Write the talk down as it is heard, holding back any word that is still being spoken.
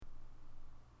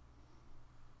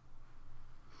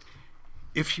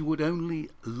If you would only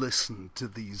listen to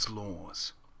these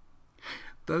laws.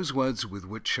 Those words with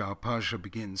which our parsha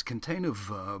begins contain a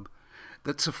verb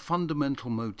that's a fundamental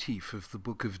motif of the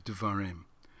book of Devarim.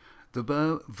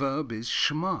 The verb is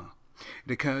Shema.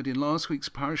 It occurred in last week's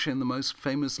parsha in the most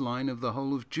famous line of the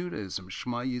whole of Judaism,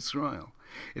 Shema Yisrael.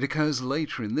 It occurs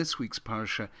later in this week's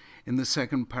parsha in the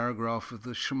second paragraph of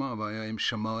the Shema, Vayayim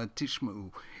Shema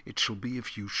Tishma'u, it shall be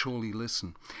if you surely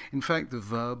listen. In fact, the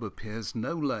verb appears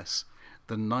no less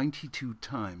than 92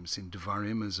 times in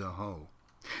Devarim as a whole.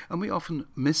 And we often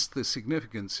miss the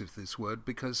significance of this word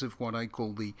because of what I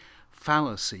call the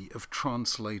fallacy of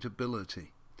translatability.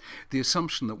 The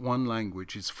assumption that one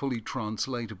language is fully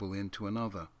translatable into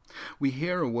another. We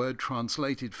hear a word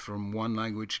translated from one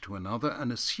language to another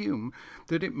and assume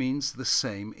that it means the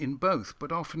same in both,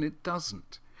 but often it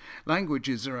doesn't.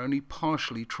 Languages are only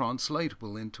partially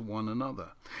translatable into one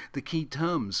another. The key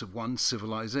terms of one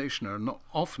civilization are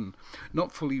often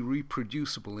not fully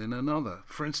reproducible in another.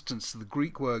 For instance, the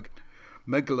Greek word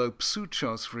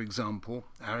megalopsuchos, for example,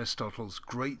 Aristotle's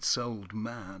great-souled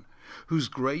man, who's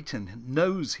great and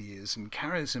knows he is and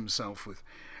carries himself with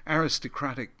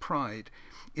aristocratic pride,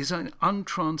 is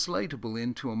untranslatable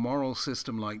into a moral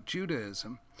system like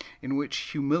Judaism, in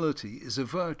which humility is a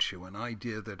virtue, an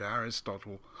idea that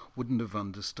Aristotle wouldn't have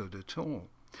understood at all.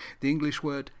 The English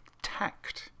word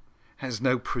tact has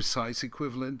no precise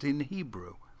equivalent in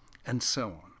Hebrew, and so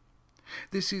on.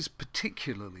 This is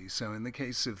particularly so in the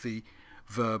case of the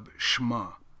verb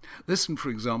Shema. Listen, for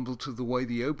example, to the way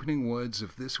the opening words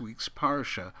of this week's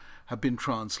parsha have been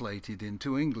translated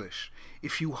into English.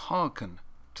 If you hearken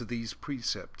to these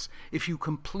precepts, if you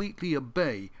completely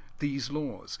obey these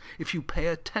laws, if you pay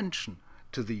attention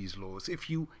to these laws, if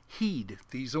you heed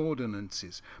these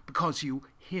ordinances, because you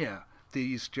hear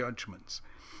these judgments.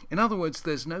 In other words,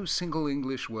 there's no single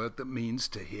English word that means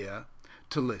to hear,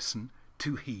 to listen,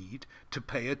 to heed, to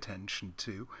pay attention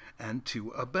to, and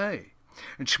to obey.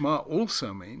 And Shema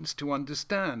also means to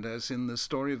understand, as in the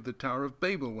story of the Tower of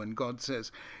Babel, when God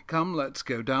says, "Come, let's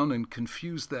go down and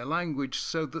confuse their language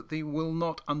so that they will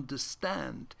not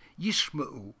understand,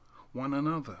 yishma'u, one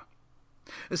another."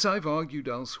 As I've argued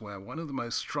elsewhere, one of the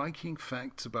most striking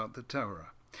facts about the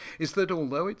Torah is that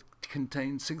although it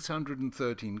contains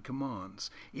 613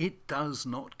 commands, it does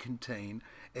not contain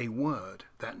a word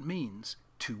that means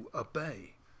to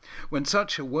obey. When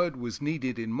such a word was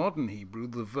needed in modern Hebrew,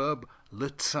 the verb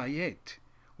letzayet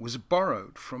was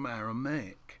borrowed from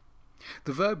Aramaic.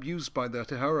 The verb used by the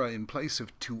Torah in place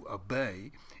of to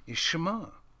obey is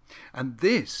shema. And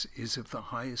this is of the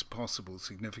highest possible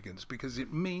significance because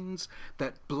it means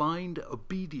that blind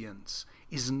obedience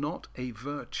is not a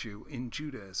virtue in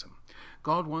Judaism.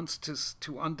 God wants us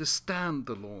to understand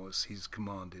the laws he's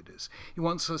commanded us. He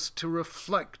wants us to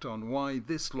reflect on why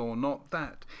this law, not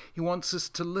that. He wants us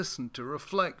to listen, to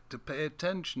reflect, to pay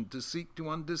attention, to seek to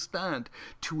understand,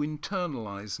 to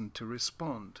internalize and to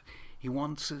respond. He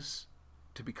wants us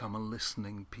to become a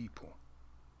listening people.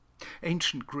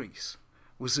 Ancient Greece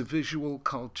was a visual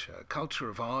culture, a culture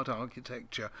of art,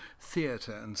 architecture,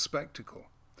 theatre and spectacle.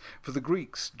 For the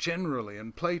Greeks generally,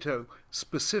 and Plato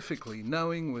specifically,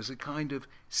 knowing was a kind of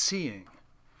seeing.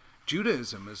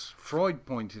 Judaism, as Freud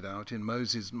pointed out in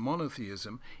Moses'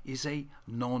 monotheism, is a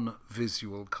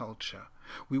non-visual culture.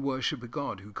 We worship a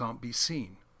God who can't be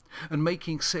seen. And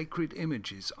making sacred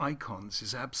images, icons,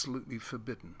 is absolutely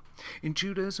forbidden. In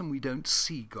Judaism, we don't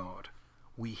see God,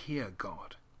 we hear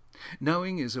God.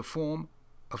 Knowing is a form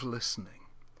of listening.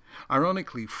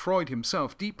 Ironically, Freud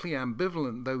himself, deeply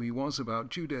ambivalent though he was about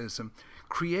Judaism,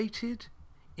 created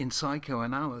in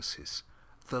psychoanalysis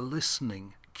the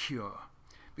listening cure,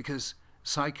 because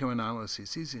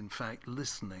psychoanalysis is in fact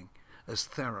listening as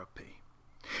therapy.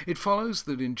 It follows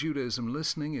that in Judaism,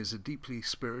 listening is a deeply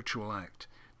spiritual act.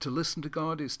 To listen to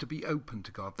God is to be open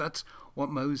to God. That's what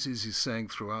Moses is saying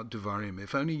throughout Devarim,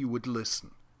 if only you would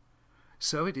listen.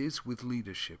 So it is with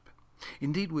leadership.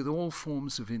 Indeed, with all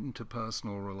forms of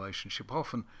interpersonal relationship,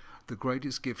 often the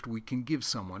greatest gift we can give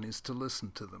someone is to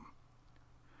listen to them.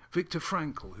 Viktor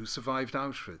Frankl, who survived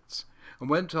Auschwitz and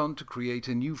went on to create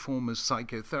a new form of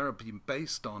psychotherapy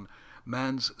based on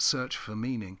man's search for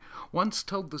meaning, once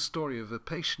told the story of a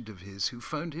patient of his who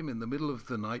phoned him in the middle of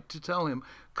the night to tell him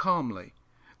calmly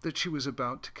that she was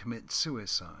about to commit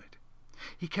suicide.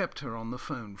 He kept her on the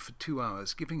phone for 2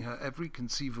 hours, giving her every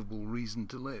conceivable reason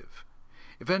to live.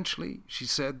 Eventually, she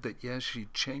said that yes,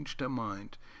 she'd changed her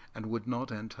mind and would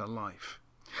not end her life.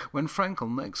 When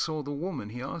Frankl next saw the woman,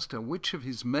 he asked her which of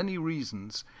his many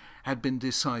reasons had been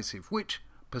decisive, which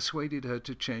persuaded her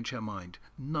to change her mind.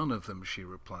 None of them, she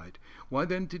replied. Why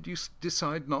then did you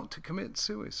decide not to commit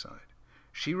suicide?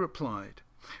 She replied,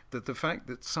 that the fact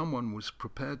that someone was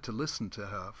prepared to listen to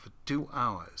her for 2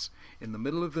 hours in the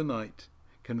middle of the night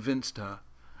convinced her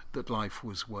that life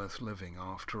was worth living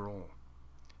after all.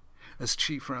 As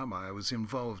chief rabbi, I was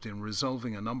involved in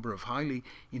resolving a number of highly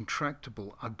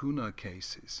intractable aguna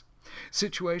cases,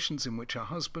 situations in which a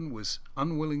husband was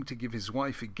unwilling to give his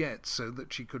wife a get so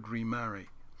that she could remarry.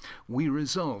 We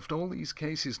resolved all these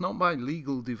cases not by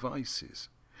legal devices,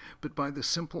 but by the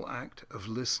simple act of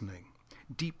listening,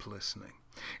 deep listening,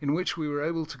 in which we were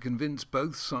able to convince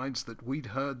both sides that we'd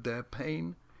heard their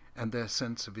pain and their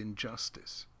sense of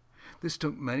injustice. This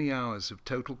took many hours of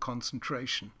total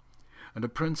concentration and a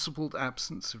principled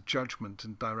absence of judgment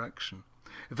and direction.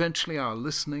 Eventually our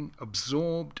listening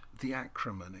absorbed the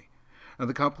acrimony, and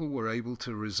the couple were able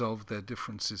to resolve their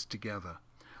differences together.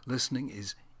 Listening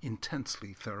is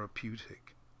intensely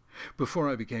therapeutic. Before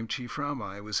I became chief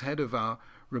rabbi, I was head of our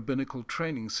rabbinical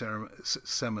training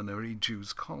seminary,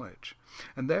 Jews College.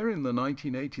 And there in the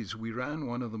 1980s we ran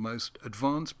one of the most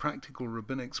advanced practical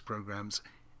rabbinics programs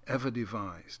ever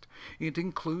devised. It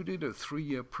included a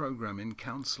 3-year program in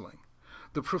counseling.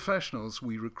 The professionals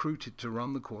we recruited to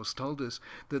run the course told us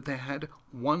that they had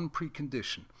one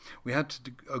precondition. We had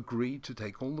to agree to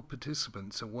take all the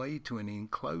participants away to an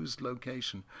enclosed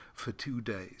location for 2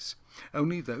 days.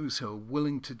 Only those who are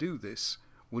willing to do this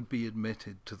would be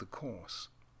admitted to the course.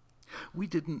 We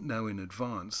didn't know in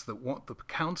advance that what the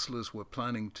counselors were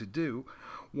planning to do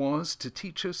was to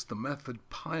teach us the method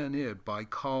pioneered by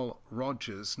Carl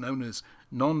Rogers, known as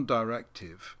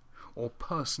non-directive or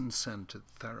person-centered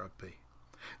therapy.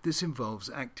 This involves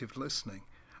active listening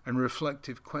and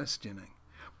reflective questioning,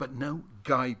 but no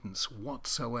guidance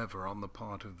whatsoever on the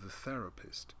part of the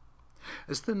therapist.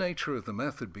 As the nature of the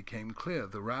method became clear,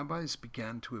 the rabbis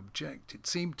began to object. It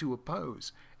seemed to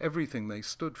oppose everything they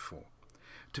stood for.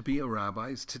 To be a rabbi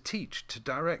is to teach, to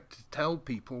direct, to tell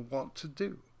people what to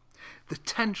do. The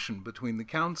tension between the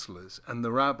counselors and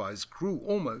the rabbis grew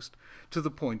almost to the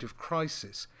point of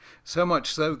crisis, so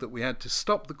much so that we had to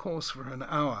stop the course for an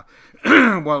hour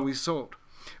while we sought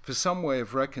for some way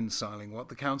of reconciling what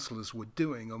the counselors were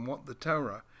doing and what the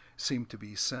Torah seemed to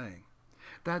be saying.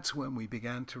 That's when we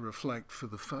began to reflect for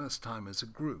the first time as a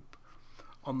group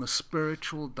on the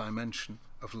spiritual dimension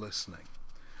of listening,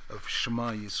 of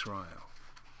Shema Yisrael.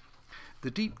 The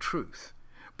deep truth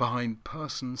behind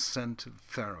person-centered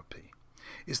therapy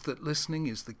is that listening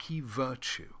is the key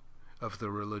virtue of the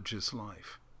religious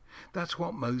life. That's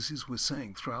what Moses was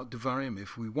saying throughout Devarim.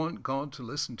 If we want God to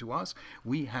listen to us,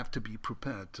 we have to be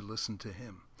prepared to listen to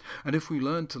him. And if we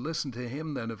learn to listen to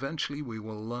him, then eventually we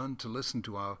will learn to listen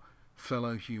to our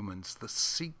fellow humans, the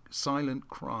silent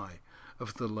cry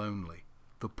of the lonely,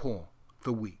 the poor,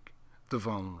 the weak, the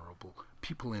vulnerable,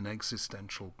 people in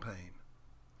existential pain.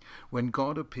 When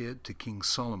God appeared to King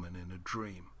Solomon in a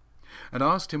dream and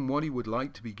asked him what he would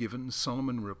like to be given,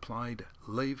 Solomon replied,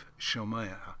 Lev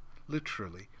Shomeah,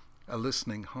 literally, a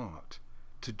listening heart,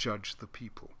 to judge the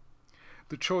people.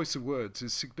 The choice of words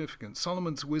is significant.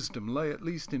 Solomon's wisdom lay, at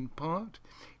least in part,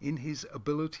 in his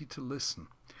ability to listen,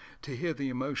 to hear the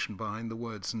emotion behind the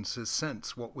words and to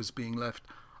sense what was being left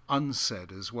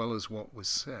unsaid as well as what was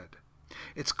said.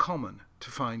 It's common to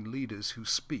find leaders who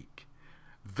speak,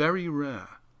 very rare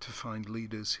to find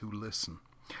leaders who listen,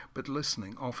 but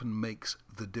listening often makes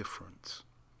the difference.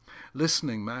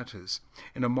 Listening matters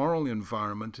in a moral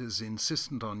environment as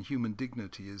insistent on human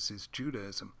dignity as is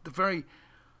Judaism. The very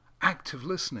act of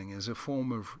listening is a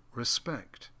form of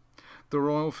respect. The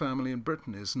royal family in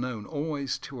Britain is known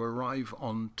always to arrive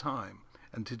on time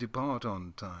and to depart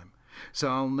on time. So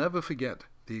I'll never forget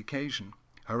the occasion.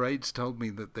 Her aides told me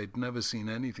that they'd never seen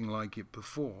anything like it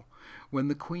before, when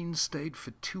the Queen stayed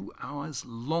for 2 hours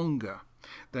longer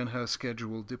than her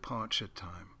scheduled departure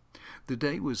time. The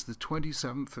day was the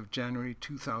 27th of January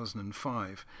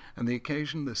 2005, and the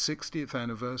occasion the 60th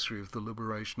anniversary of the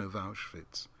liberation of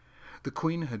Auschwitz. The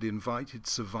Queen had invited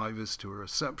survivors to a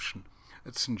reception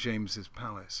at St. James's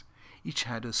Palace. Each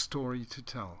had a story to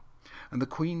tell, and the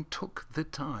Queen took the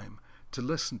time to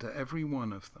listen to every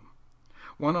one of them.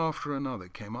 One after another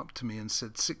came up to me and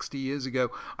said, 60 years ago,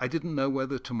 I didn't know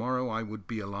whether tomorrow I would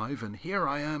be alive, and here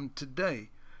I am today,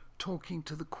 talking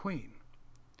to the Queen.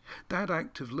 That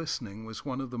act of listening was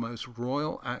one of the most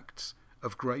royal acts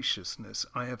of graciousness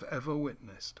I have ever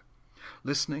witnessed.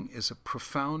 Listening is a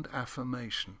profound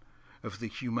affirmation of the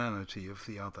humanity of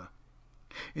the other.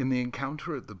 In the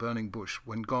encounter at the burning bush,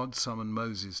 when God summoned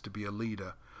Moses to be a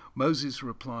leader, Moses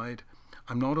replied,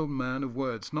 I'm not a man of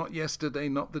words, not yesterday,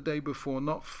 not the day before,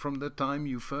 not from the time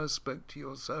you first spoke to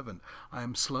your servant. I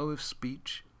am slow of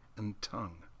speech and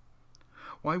tongue.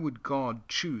 Why would God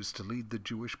choose to lead the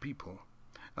Jewish people?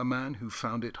 a man who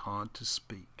found it hard to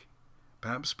speak,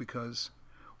 perhaps because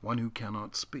one who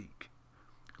cannot speak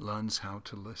learns how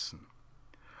to listen.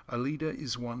 A leader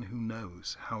is one who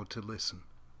knows how to listen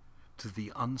to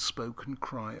the unspoken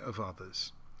cry of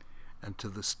others and to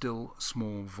the still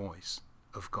small voice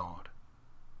of God.